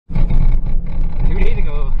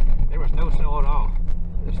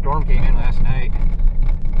storm came in last night.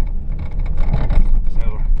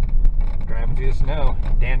 So, driving through the snow.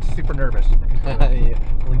 Dan's super nervous. Yeah,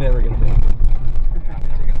 we're never gonna make it.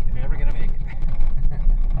 I'm never gonna make it.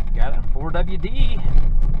 Got it on 4WD.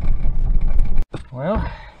 Well,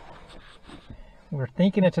 we're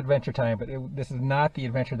thinking it's adventure time, but this is not the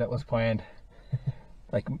adventure that was planned.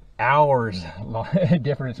 Like hours long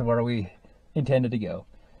difference from where we intended to go.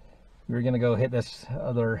 We were gonna go hit this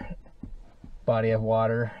other body of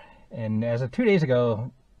water, and as of 2 days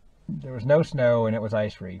ago, there was no snow and it was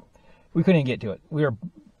ice free. We couldn't get to it. We were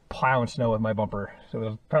plowing snow with my bumper, so it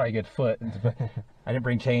was probably a good foot. I didn't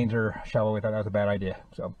bring chains or shovel. We thought that was a bad idea,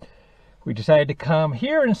 so we decided to come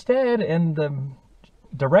here instead. And the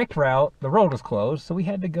direct route, the road was closed, so we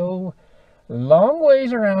had to go long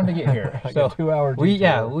ways around to get here. Like so a 2 hour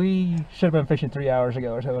detour. we should have been fishing 3 hours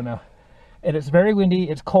ago or so now. And it's very windy,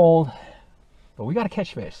 it's cold, but we got to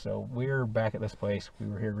catch fish. So we're back at this place. We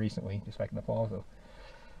were here recently, just back in the fall. So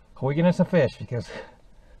hope we get in some fish, because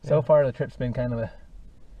so far the trip's been kind of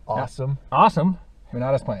awesome, but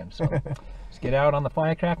not as planned. So let's get out on the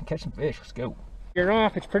flycraft and catch some fish. Let's go. You're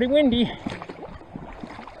off. It's pretty windy.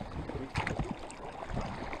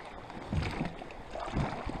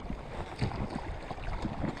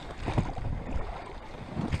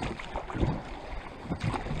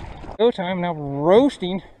 Go time. Now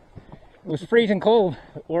roasting. It was freezing cold.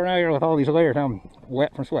 We're out here with all these layers. I'm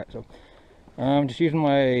wet from sweat. So I'm just using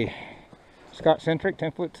my Scott Centric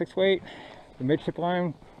 10-foot 6-weight, the midship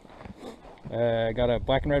line. Got a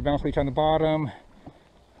black and red bounce leech on the bottom,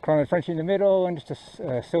 Chrono Frenchie in the middle, and just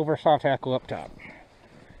a silver soft tackle up top.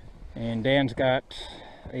 And Dan's got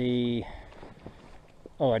a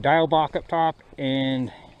dial balk up top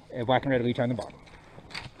and a black and red leech on the bottom.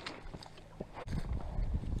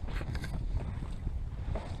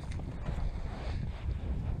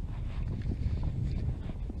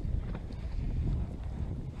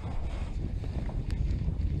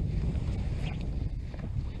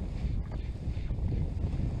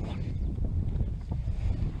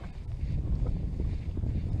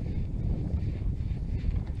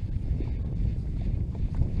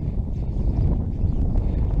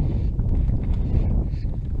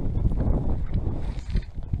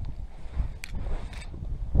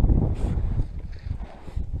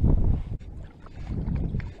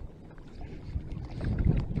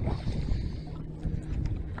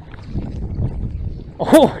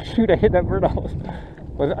 Oh shoot, I hit that bird off.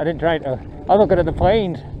 I didn't try it. I'm looking at the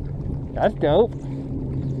planes. That's dope.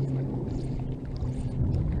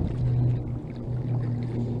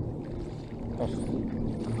 That's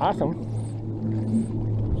awesome.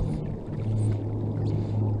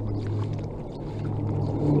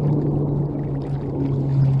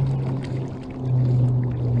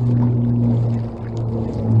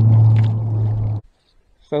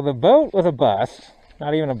 So the boat was a bust.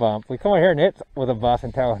 Not even a bump. We come over here and it was a bust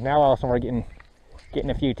until now. All of a sudden we're getting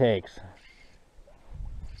a few takes.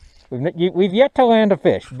 We've yet to land a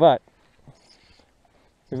fish, but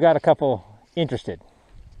we've got a couple interested.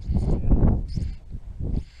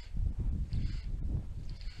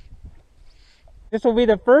 This will be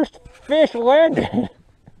the first fish landed.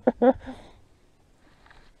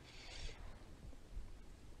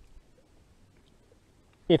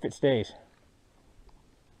 If it stays.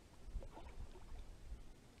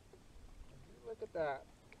 Look at that.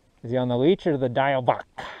 Is he on the leech or the dial balk?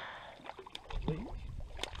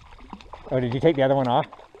 Oh, did you take the other one off?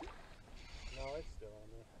 No, it's still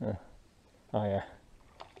on there. Oh yeah.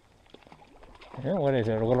 Yeah, what is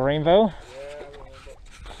it? A little rainbow? Yeah, a little rainbow.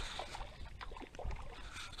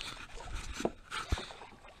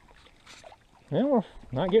 Yeah, we're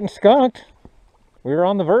not getting skunked. We were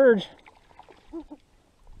on the verge.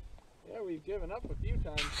 Yeah, we've given up a few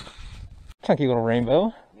times. Chunky little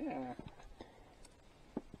rainbow. Yeah.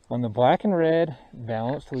 On the black and red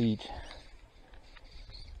balanced leech.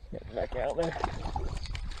 Get back out there.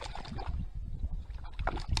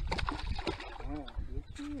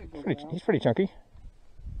 He's pretty chunky.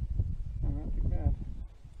 Not too bad.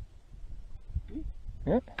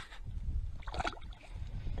 Yep.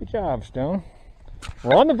 Good job, Stone.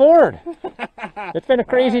 We're on the board. It's been a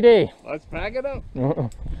crazy day. Let's pack it up. Yeah,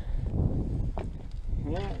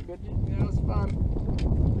 good. That was fun.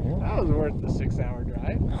 That was worth the 6-hour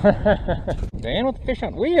drive. Dan with the fish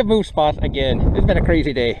hunt. We have moved spots again. It's been a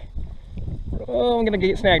crazy day. Oh, I'm gonna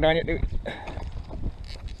get snagged on you.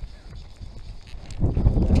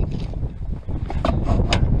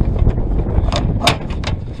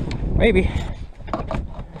 Maybe.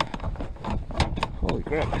 Holy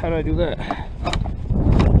crap, how do I do that?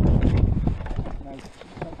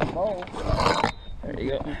 There you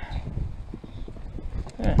go.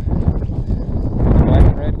 Yeah.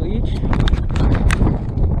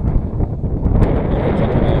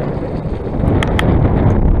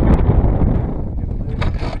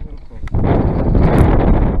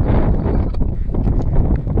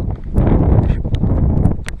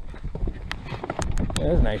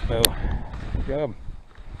 Nice bow. Good job.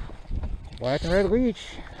 Black and red leech.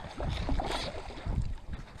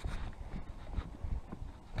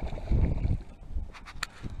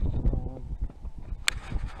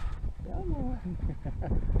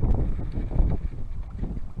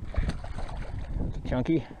 That's a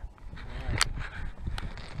chunky.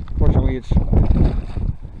 Fortunately, it's. You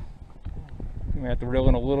might have to reel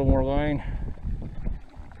in a little more line.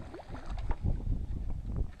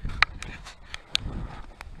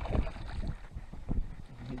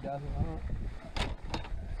 He doesn't want it.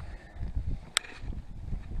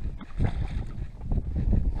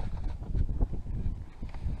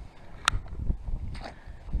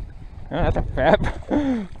 Oh, that's a fat.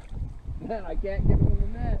 Man, I can't get him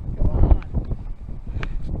in the net. Come on.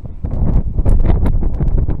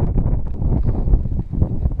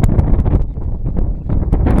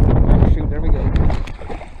 Oh, shoot, there we go.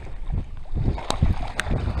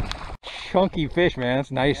 Chunky fish, man.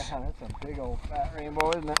 That's nice. Yeah, that's a big old fat rainbow,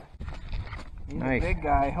 isn't it? He's Nice. a big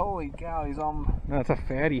guy. Holy cow, he's all No, that's a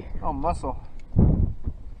fatty. muscle.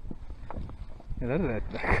 Yeah, that is a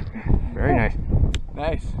very nice.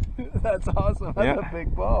 Nice. That's awesome. That's Yeah. a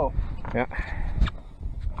big bow. Yeah.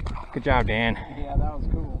 Good job, Dan. Yeah, that was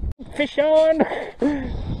cool. Fish on! I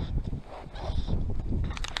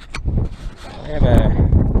have a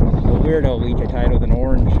weirdo leech I tied with an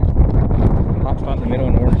orange. Hot spot in the middle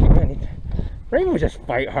and orange. Man, rainbows just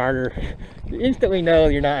fight harder. You instantly know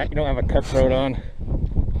you don't have a cutthroat on.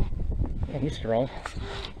 Man, he's strong.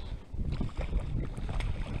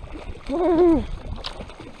 Woo!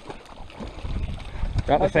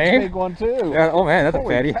 Got the That's same? a big one too. Yeah, oh man, that's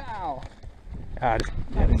Holy a fatty. cow. Ah,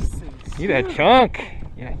 That is see that chunk?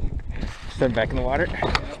 Yeah. Set him back in the water.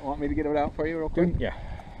 Want me to get it out for you real quick? Yeah.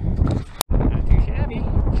 Not too shabby.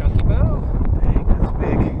 Chunky bow. Dang, that's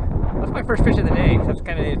big. That's my first fish of the day. So that's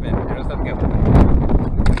kind of it, man. There's nothing go.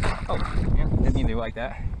 Oh, yeah. Didn't mean to do like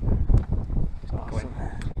that. Awesome.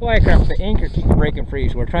 Flycraft, the anchor keeps breaking free,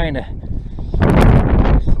 so we're trying to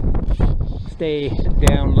stay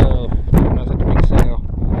down low. Not such a big sail.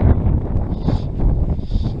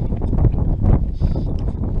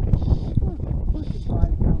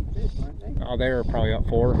 Oh, they were probably up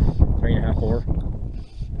 4, 3.5, 4.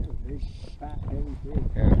 Big, fat, heavy fish.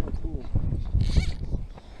 Yeah. That's cool.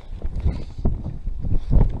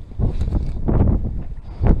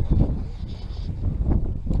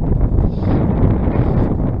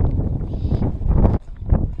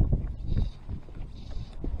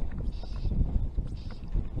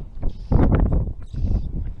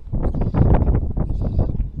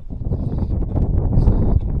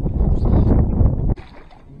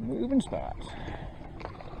 Moving spots.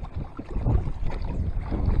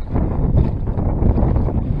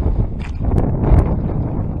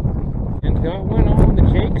 And got one on the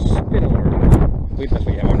Jake Spinner. I believe that's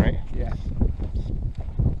what you have on, right? Yeah.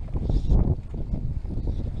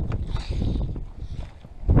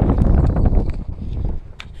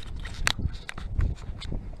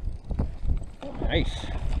 Nice.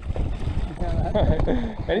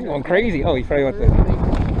 That is going crazy. Oh, he's probably with the.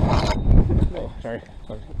 Oh, sorry.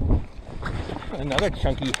 Another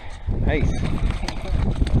chunky. Nice.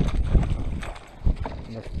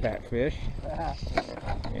 Another fat fish.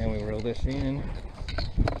 And we reel this in.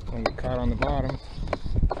 Don't get caught on the bottom.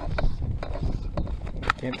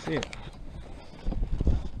 Can't see it.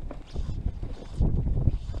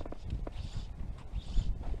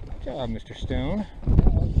 Good job, Mr. Stone.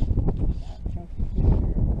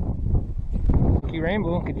 Chunky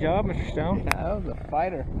rainbow. Good job, Mr. Stone. Yeah, that was a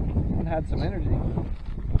fighter and had some energy.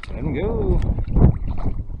 Let him go.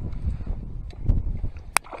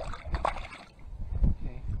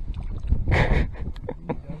 Okay.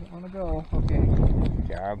 He doesn't want to go. Okay. Good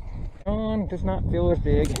job. On does not feel as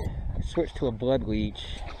big. I switched to a blood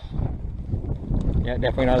leech. Yeah,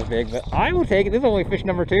 definitely not as big, but I will take it. This is only fish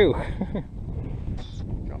number 2. You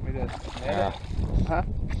want me to net Yeah. it? Huh?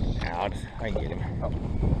 I can get him.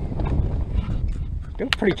 Still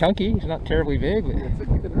pretty chunky. He's not terribly big, but It's a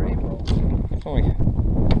good rainbow. it's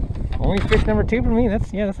only fish number 2 for me.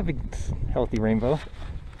 That's a big healthy rainbow.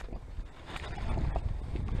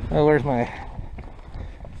 Oh, where's my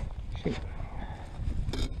shoot?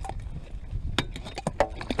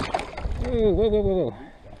 Whoa, whoa, whoa, whoa, whoa.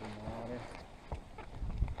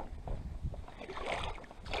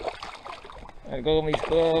 Gotta go with these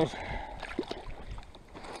gloves.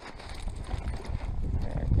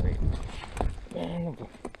 Alright, great. And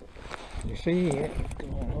you see it.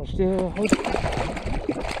 Hold still.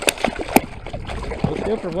 Hold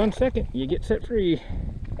still for 1 second. You get set free.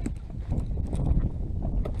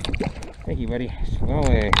 Thank you, buddy. Swim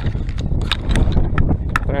away.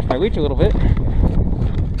 Thrash my leech a little bit.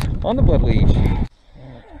 on the blood leech.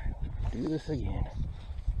 Do this again.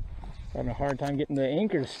 Having a hard time getting the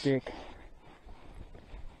anchor to stick.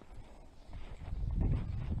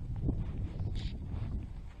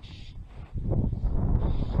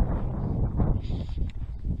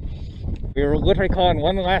 We were literally calling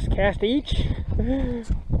one last cast each, and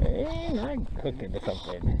I hooked into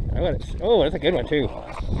something. Oh, that's a good one too.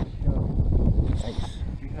 Nice.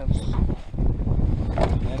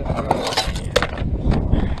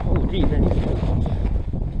 Oh, geez, there needs to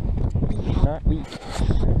be not weak.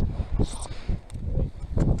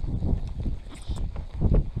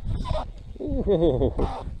 Ooh.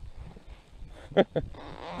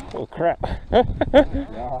 Oh crap. Good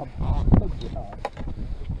job. Good job.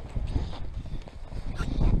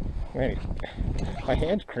 Man, my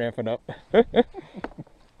hand's cramping up.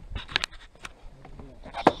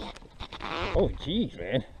 Oh geez,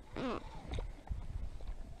 man.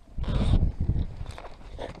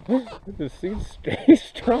 This thing stays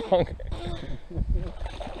strong.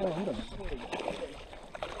 Oh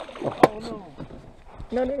no.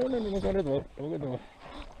 No, don't go to the boat. Don't go to the boat.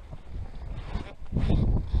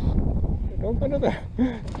 Don't go to the...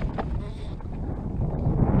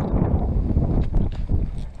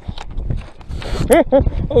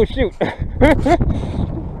 Oh shoot!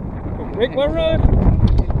 Make my run!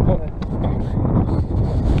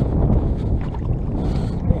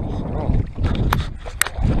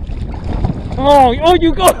 Oh,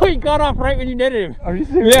 you got off right when you netted him. Are you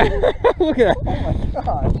serious? Yeah, look at that. Oh my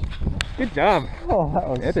gosh. Good job. Oh, that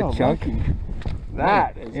was That's so a chunk. lucky.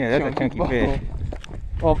 That is That's a chunky boat. fish.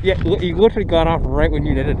 Oh yeah, you literally got off right when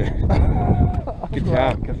you netted it. Good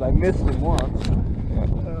job. Because I missed him once.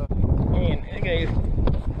 Man, okay.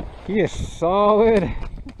 He is solid.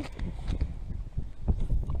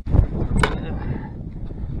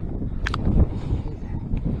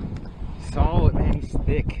 Solid, man. He's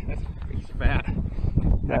thick. He's fat.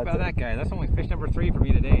 How about that guy? That's only fish number 3 for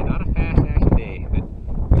me today. Not a fast action day, but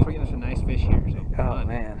we're getting some nice fish here. So Oh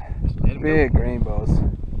man, let him big go. rainbows.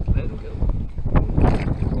 Let him go.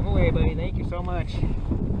 Come away, buddy. Thank you so much.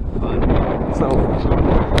 Fun. So,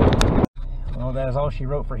 Well, that is all she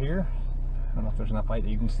wrote for here. I don't know if there's enough light that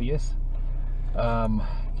you can see us.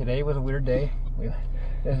 Today was a weird day.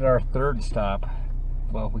 This is our 3rd stop.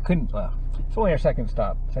 Well, we couldn't, it's only our 2nd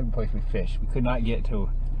stop, 2nd place we fished. We could not get to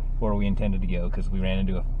where we intended to go because we ran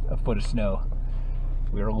into a foot of snow.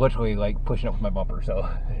 We were literally like pushing up with my bumper, so.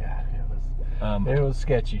 yeah, it was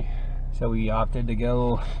sketchy. So we opted to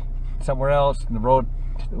go somewhere else, and the road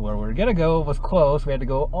where we were gonna go was close. We had to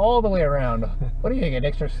go all the way around. What do you think, an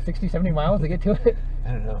extra 60, 70 miles to get to it?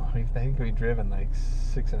 I don't know. I think we've driven like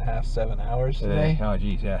 6.5, 7 hours today. Oh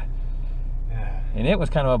geez, yeah. Yeah. And it was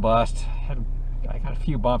kind of a bust. I got a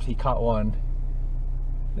few bumps. He caught one.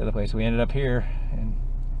 The other place we ended up here, and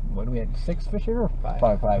what do we had? 6 fish here? Or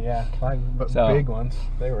 5? Yeah, 5 but So, big ones.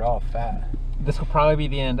 They were all fat. This will probably be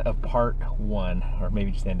the end of part 1, or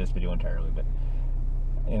maybe just end this video entirely. But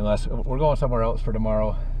unless we're going somewhere else for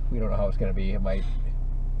tomorrow, we don't know how it's going to be. It might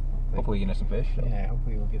hopefully get us some fish. So. Yeah,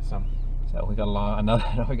 hopefully we'll get some. So we got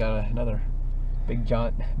another big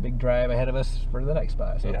drive ahead of us for the next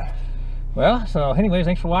spot. So. Yeah. Well, so anyways,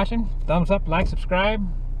 thanks for watching. Thumbs up, like, subscribe.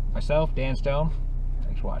 Myself, Dan Stone.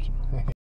 Thanks for watching.